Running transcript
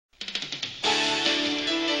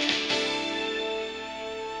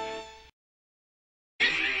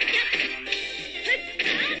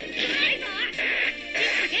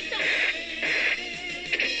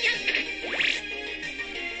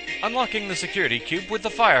unlocking the security cube with the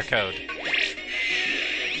fire code.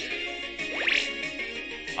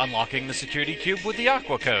 Unlocking the security cube with the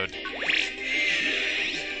aqua code.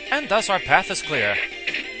 And thus our path is clear.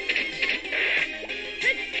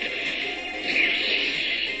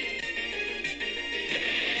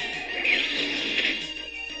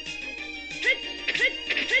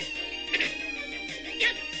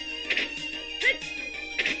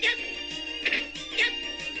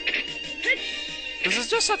 This is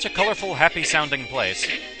just such a colorful, happy-sounding place.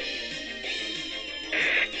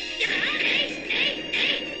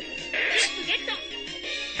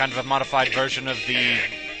 Kind of a modified version of the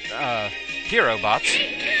hero bots.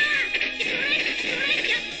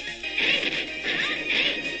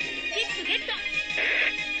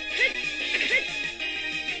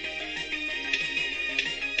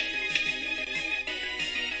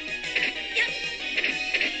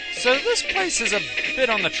 So this place is a bit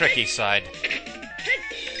on the tricky side.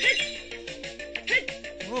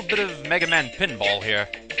 A little bit of Megaman pinball here.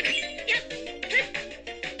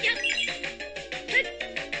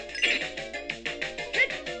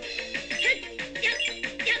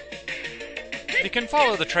 If you can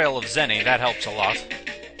follow the trail of Zenny, that helps a lot.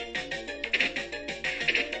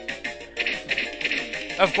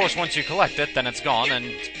 Of course, once you collect it, then it's gone, and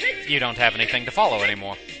you don't have anything to follow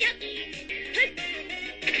anymore.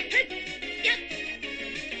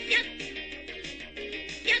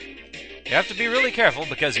 You have to be really careful,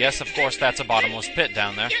 because yes, of course, that's a bottomless pit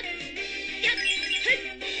down there.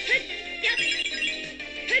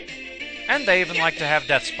 And they even like to have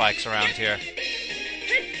death spikes around here.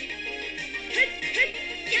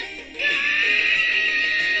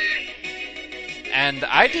 And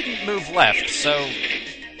I didn't move left, so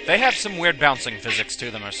they have some weird bouncing physics to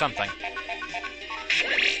them or something.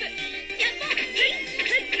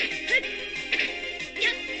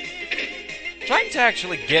 Trying to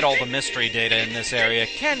actually get all the mystery data in this area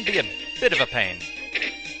can be a bit of a pain.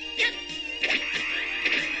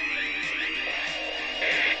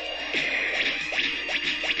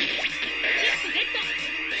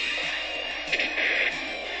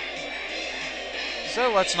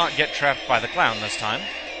 So let's not get trapped by the clown this time.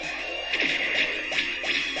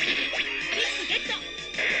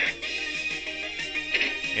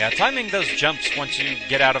 Yeah, timing those jumps once you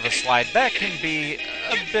get out of a slide, that can be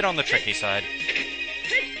a bit on the tricky side.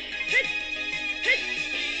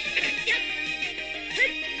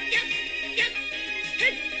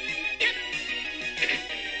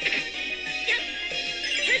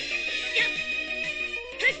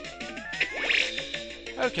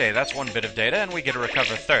 Okay, that's one bit of data, and we get to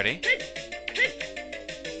recover 30.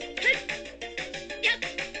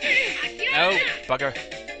 Oh, bugger.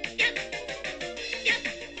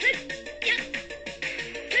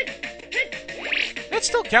 That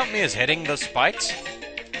still count me as hitting those spikes?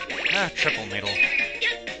 Ah, triple needle.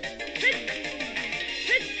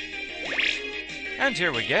 And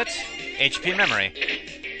here we get HP memory.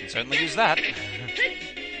 Can certainly use that.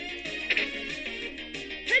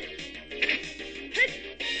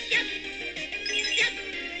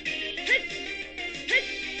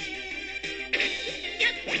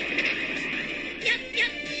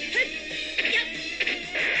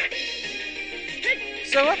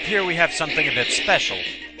 So up here we have something a bit special.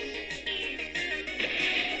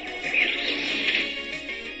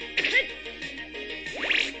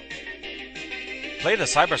 Play the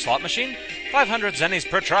cyber slot machine? 500 zennies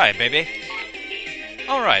per try, baby.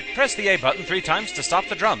 Alright, press the A button 3 times to stop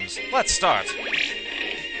the drums. Let's start.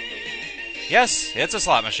 Yes, it's a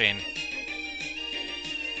slot machine.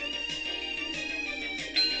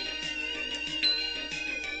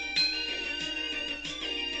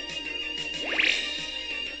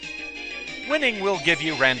 Winning will give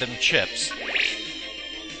you random chips.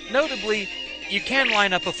 Notably, you can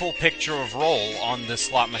line up a full picture of roll on this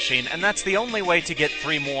slot machine, and that's the only way to get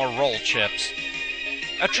 3 more roll chips.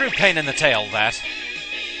 A true pain in the tail, that.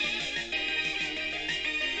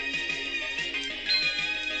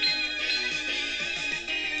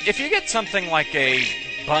 If you get something like a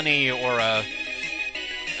bunny or a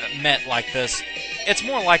Met like this, it's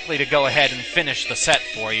more likely to go ahead and finish the set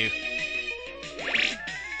for you.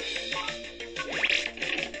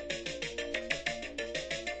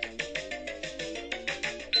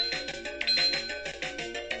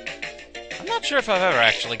 I'm not sure if I've ever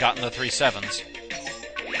actually gotten the 3 7s.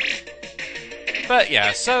 But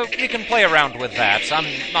yeah, so you can play around with that. I'm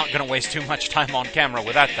not going to waste too much time on camera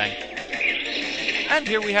with that thing. And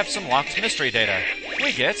here we have some locked mystery data.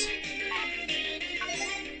 We get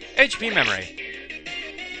HP memory.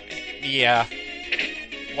 Yeah,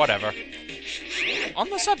 whatever. On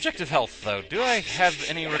the subject of health, though, do I have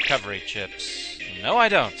any recovery chips? No, I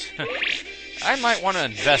don't. I might want to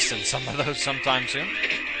invest in some of those sometime soon.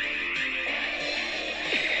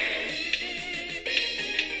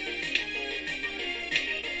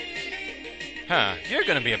 Huh, you're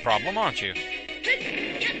gonna be a problem, aren't you?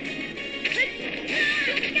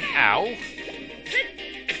 Ow.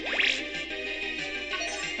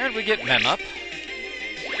 And we get Mem up.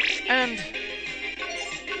 And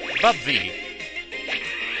Bub V.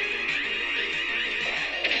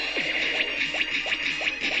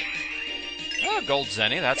 Oh, Gold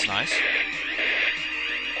Zenny, that's nice.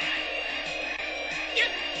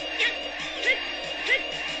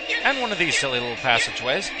 And one of these silly little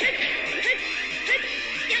passageways.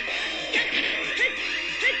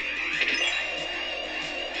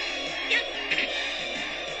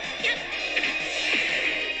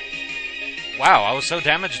 Wow, I was so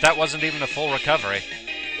damaged that wasn't even a full recovery.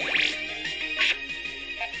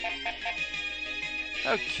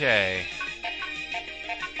 Okay.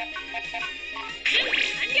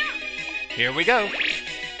 Here we go.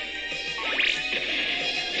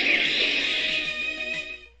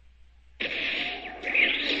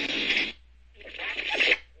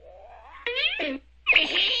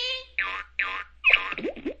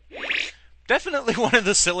 Definitely one of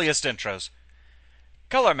the silliest intros.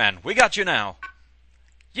 ColorMan, we got you now.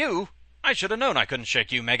 You? I should have known I couldn't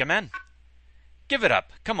shake you, Megaman. Give it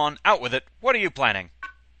up. Come on, out with it. What are you planning?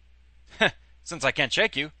 Since I can't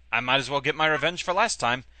shake you, I might as well get my revenge for last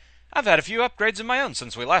time. I've had a few upgrades of my own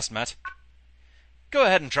since we last met. Go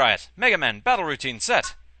ahead and try it. Megaman, battle routine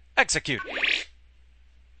set. Execute.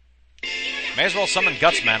 May as well summon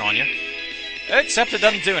Gutsman on you. Except it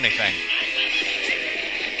doesn't do anything.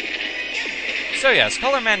 So yes,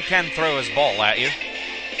 ColorMan can throw his ball at you.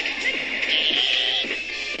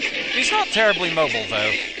 He's not terribly mobile,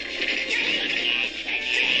 though.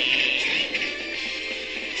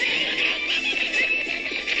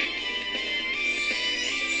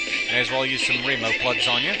 May as well use some Remo plugs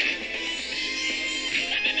on you.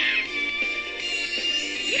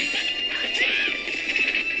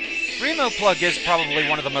 Remo plug is probably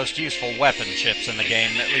one of the most useful weapon chips in the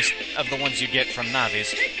game, at least of the ones you get from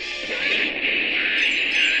Navis.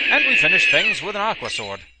 And we finish things with an Aqua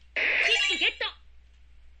Sword.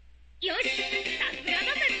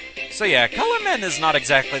 So yeah, ColorMan is not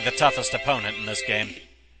exactly the toughest opponent in this game.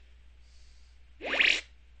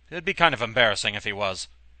 It'd be kind of embarrassing if he was.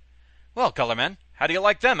 Well, ColorMan, how do you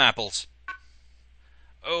like them apples?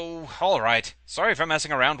 Oh, alright. Sorry for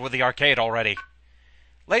messing around with the arcade already.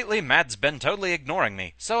 Lately, Mad's been totally ignoring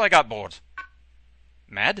me, so I got bored.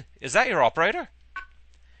 Mad? Is that your operator?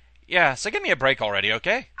 Yeah, so give me a break already,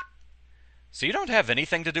 okay? So you don't have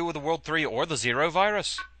anything to do with the World 3 or the Zero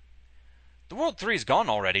virus? The World 3's gone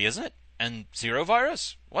already, isn't it? And Zero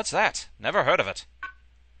virus? What's that? Never heard of it.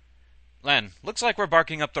 Len, looks like we're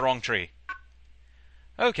barking up the wrong tree.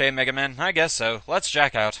 Okay, Megaman, I guess so. Let's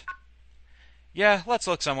jack out. Yeah, let's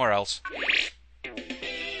look somewhere else.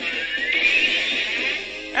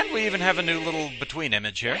 And we even have a new little between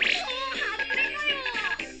image here.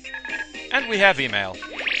 And we have email.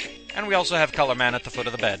 And we also have ColorMan at the foot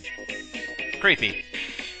of the bed. Creepy.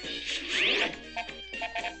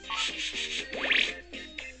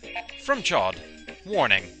 From Chod.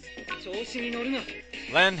 Warning.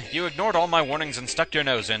 Len, you ignored all my warnings and stuck your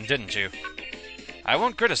nose in, didn't you? I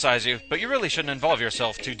won't criticize you, but you really shouldn't involve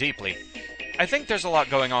yourself too deeply. I think there's a lot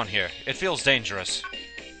going on here. It feels dangerous.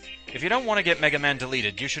 If you don't want to get Megaman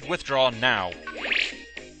deleted, you should withdraw now.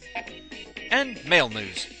 And mail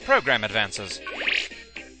news. Program advances.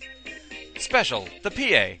 Special, the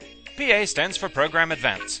PA. PA stands for Program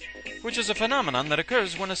Advance, which is a phenomenon that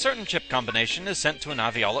occurs when a certain chip combination is sent to a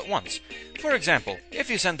Navi all at once. For example, if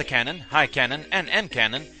you send the cannon, high cannon, and end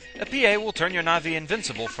cannon, a PA will turn your Navi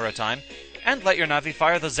invincible for a time, and let your Navi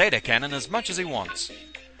fire the Zeta cannon as much as he wants.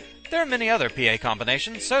 There are many other PA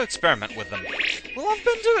combinations, so experiment with them. Well, I've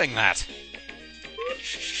been doing that.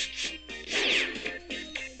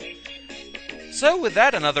 So with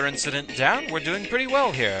that another incident down, we're doing pretty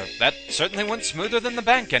well here. That certainly went smoother than the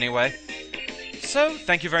bank anyway. So,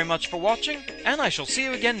 thank you very much for watching, and I shall see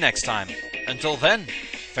you again next time. Until then,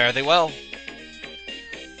 fare thee well.